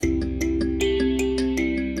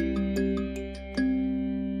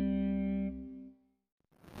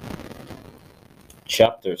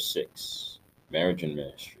Chapter 6, Marriage and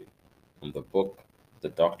Ministry, from the book The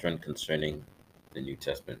Doctrine Concerning the New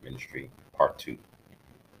Testament Ministry, Part 2,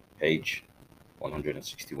 page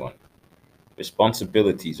 161.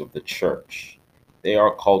 Responsibilities of the Church. They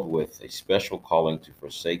are called with a special calling to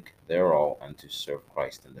forsake their all and to serve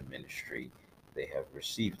Christ in the ministry they have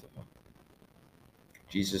received of him.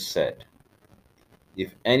 Jesus said,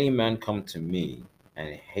 "If any man come to me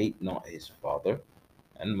and hate not his father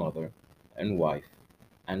and mother and wife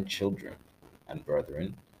and children and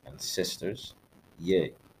brethren and sisters,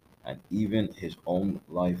 yea, and even his own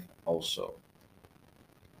life also,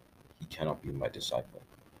 he cannot be my disciple."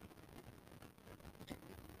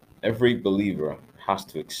 Every believer has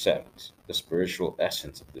to accept the spiritual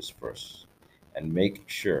essence of this verse and make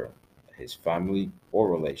sure that his family or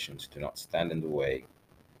relations do not stand in the way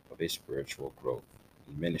of his spiritual growth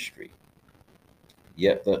and ministry.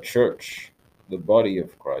 Yet the church, the body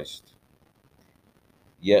of Christ,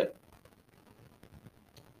 yet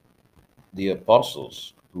the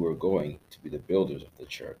apostles who are going to be the builders of the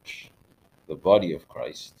church, the body of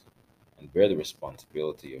Christ, and bear the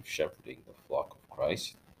responsibility of shepherding the flock of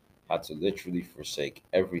Christ, had to literally forsake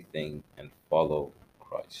everything and follow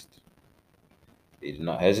Christ. They did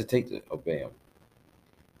not hesitate to obey him.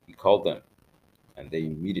 He called them, and they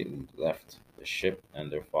immediately left the ship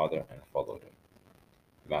and their father and followed him.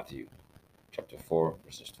 Matthew chapter 4,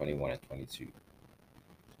 verses 21 and 22.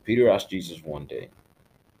 Peter asked Jesus one day,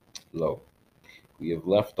 "Lo, we have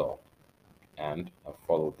left all, and have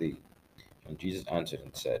followed thee." And Jesus answered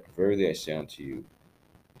and said, "Verily I say unto you,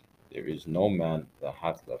 there is no man that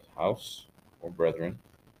hath left house, or brethren,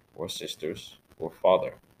 or sisters, or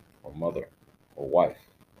father, or mother, or wife,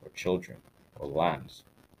 or children, or lands,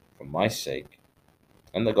 for my sake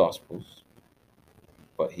and the gospel's,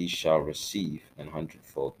 but he shall receive an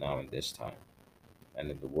hundredfold now in this time, and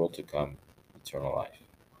in the world to come eternal life."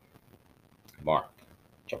 Mark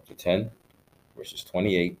chapter 10, verses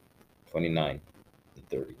 28, 29, and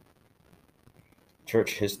 30.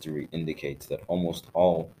 Church history indicates that almost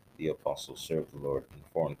all the apostles served the Lord in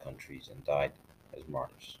foreign countries and died as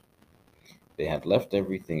martyrs. They had left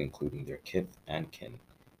everything, including their kith and kin,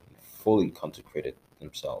 and fully consecrated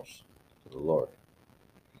themselves to the Lord.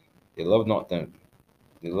 They loved not them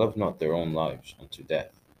they loved not their own lives unto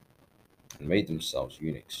death, and made themselves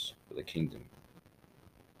eunuchs for the kingdom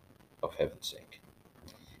of heaven's sake.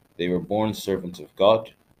 They were born servants of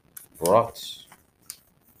God, brought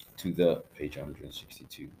to the page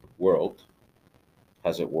 162 world,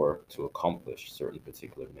 as it were, to accomplish certain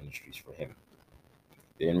particular ministries for him.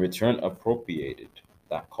 They in return appropriated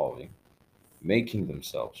that calling, making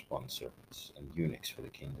themselves bondservants and eunuchs for the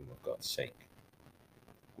kingdom of God's sake.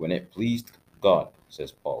 "When it pleased God,"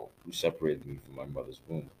 says Paul, "who separated me from my mother's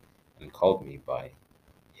womb, and called me by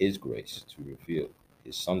his grace to reveal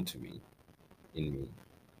his Son to me in me,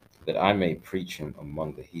 that I may preach him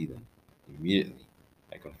among the heathen, immediately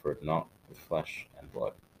I conferred not with flesh and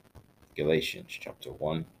blood." Galatians chapter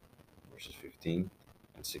 1, verses 15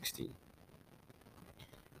 and 16.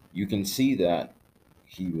 You can see that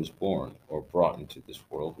he was born or brought into this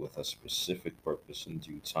world with a specific purpose in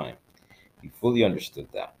due time. He fully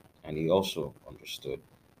understood that, and he also understood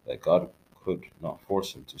that God could not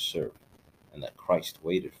force him to serve, and that Christ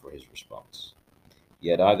waited for his response. He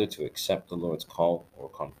had either to accept the Lord's call or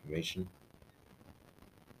confirmation.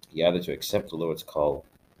 He either to accept the Lord's call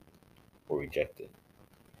or reject it.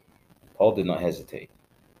 Paul did not hesitate.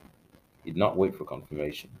 He did not wait for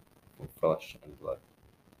confirmation from flesh and blood,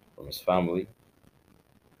 from his family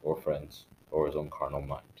or friends, or his own carnal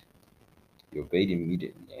mind. He obeyed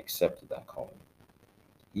immediately and accepted that calling.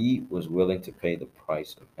 He was willing to pay the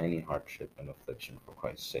price of any hardship and affliction for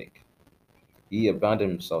Christ's sake. He abandoned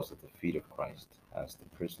himself at the feet of Christ as the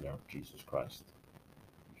prisoner of Jesus Christ.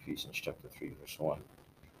 Ephesians chapter 3, verse 1.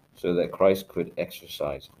 So that Christ could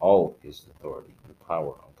exercise all his authority and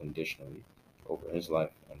power unconditionally over his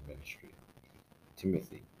life and ministry.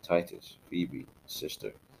 Timothy, Titus, Phoebe,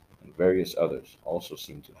 sister, and various others also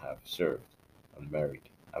seem to have served unmarried,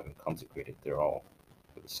 having consecrated their all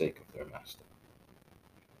for the sake of their master.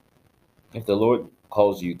 If the Lord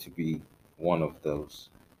calls you to be one of those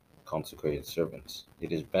consecrated servants,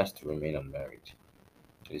 it is best to remain unmarried.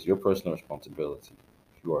 It is your personal responsibility,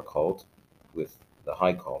 if you are called with the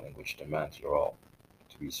high calling which demands your all,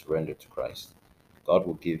 to be surrendered to Christ. God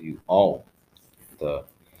will give you all the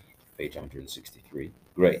page 163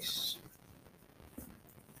 grace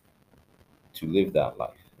to live that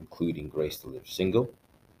life, including grace to live single,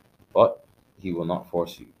 but he will not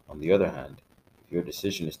force you. On the other hand, if your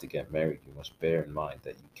decision is to get married, you must bear in mind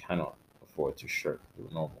that you cannot afford to shirk the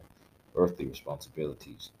normal earthly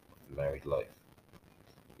responsibilities of the married life.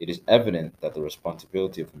 It is evident that the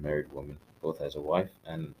responsibility of a married woman, both as a wife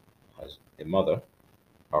and as a mother,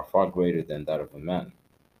 are far greater than that of a man.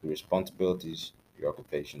 The responsibilities,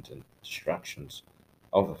 preoccupations, and distractions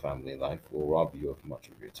of a family life will rob you of much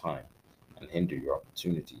of your time and hinder your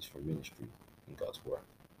opportunities for ministry in God's work.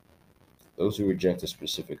 Those who reject the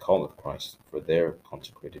specific call of Christ for their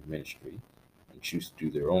consecrated ministry and choose to do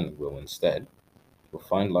their own will instead will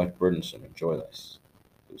find life burdensome and joyless.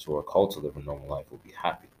 Those who are called to live a normal life will be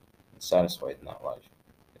happy and satisfied in that life,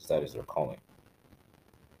 as that is their calling.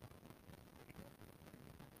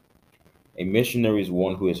 A missionary is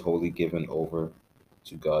one who is wholly given over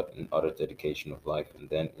to God in utter dedication of life and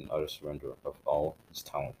then in utter surrender of all his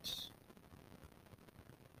talents.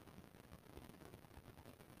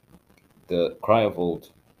 The cry of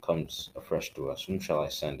old comes afresh to us: Whom shall I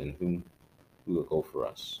send, and who will go for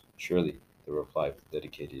us? Surely the reply of the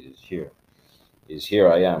dedicated is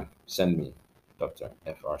here I am, send me. Dr.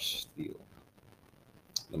 F.R. Steele.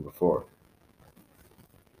 Number 4.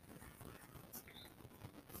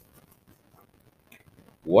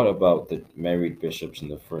 What about the married bishops in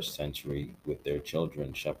the first century with their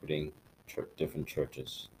children shepherding different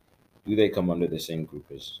churches? Do they come under the same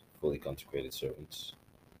group as fully consecrated servants?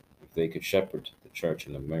 If they could shepherd the church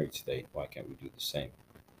in a married state, why can't we do the same?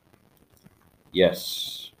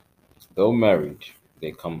 Yes, though married,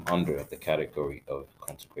 they come under the category of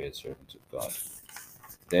consecrated servants of God.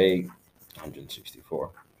 They, 164,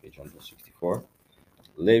 page 164,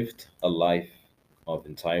 lived a life of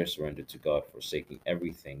entire surrender to God, forsaking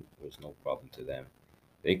everything was no problem to them.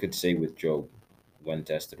 They could say with Job, when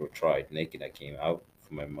tested or tried, naked I came out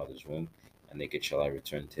from my mother's womb, and naked shall I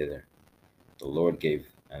return thither. The Lord gave,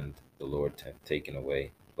 and the Lord hath taken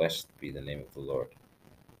away. Blessed be the name of the Lord.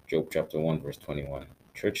 Job chapter 1, verse 21.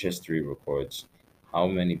 Church history records how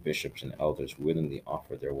many bishops and elders willingly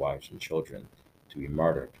offered their wives and children to be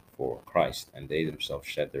martyred for Christ, and they themselves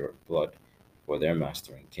shed their blood for their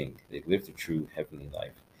master and king. They lived a true heavenly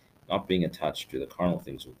life, not being attached to the carnal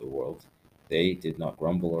things of the world. They did not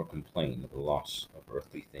grumble or complain of the loss of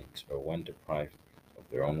earthly things, or when deprived of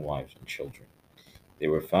their own wives and children. They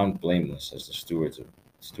were found blameless as the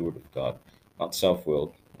steward of God, not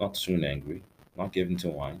self-willed, not soon angry, not given to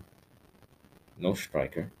wine, no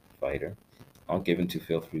striker, fighter, not given to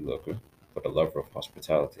filthy lucre, but a lover of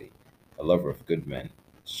hospitality, a lover of good men,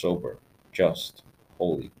 sober, just,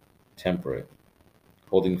 holy, temperate,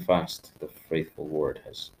 holding fast the faithful word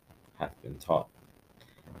as hath been taught.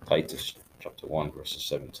 Titus chapter 1, verses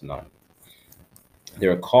 7 to 9.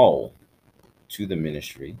 Their call to the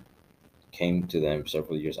ministry came to them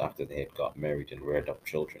several years after they had got married and reared up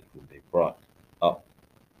children whom they brought up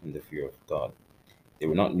in the fear of God. They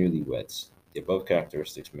were not newlyweds. The above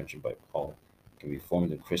characteristics mentioned by Paul can be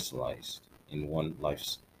formed and crystallized in one's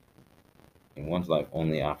life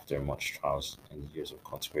only after much trials and years of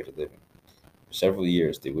consecrated living. For several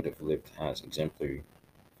years they would have lived as exemplary,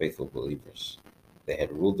 faithful believers. They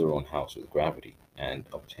had ruled their own house with gravity and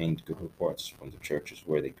obtained good reports from the churches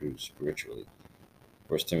where they grew spiritually.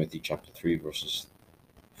 1 Timothy chapter 3 verses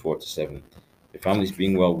 4 to 7. Their families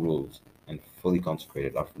being well ruled and fully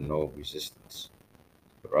consecrated offered no resistance,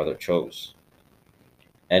 but rather chose.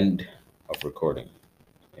 End of recording.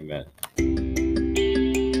 Amen.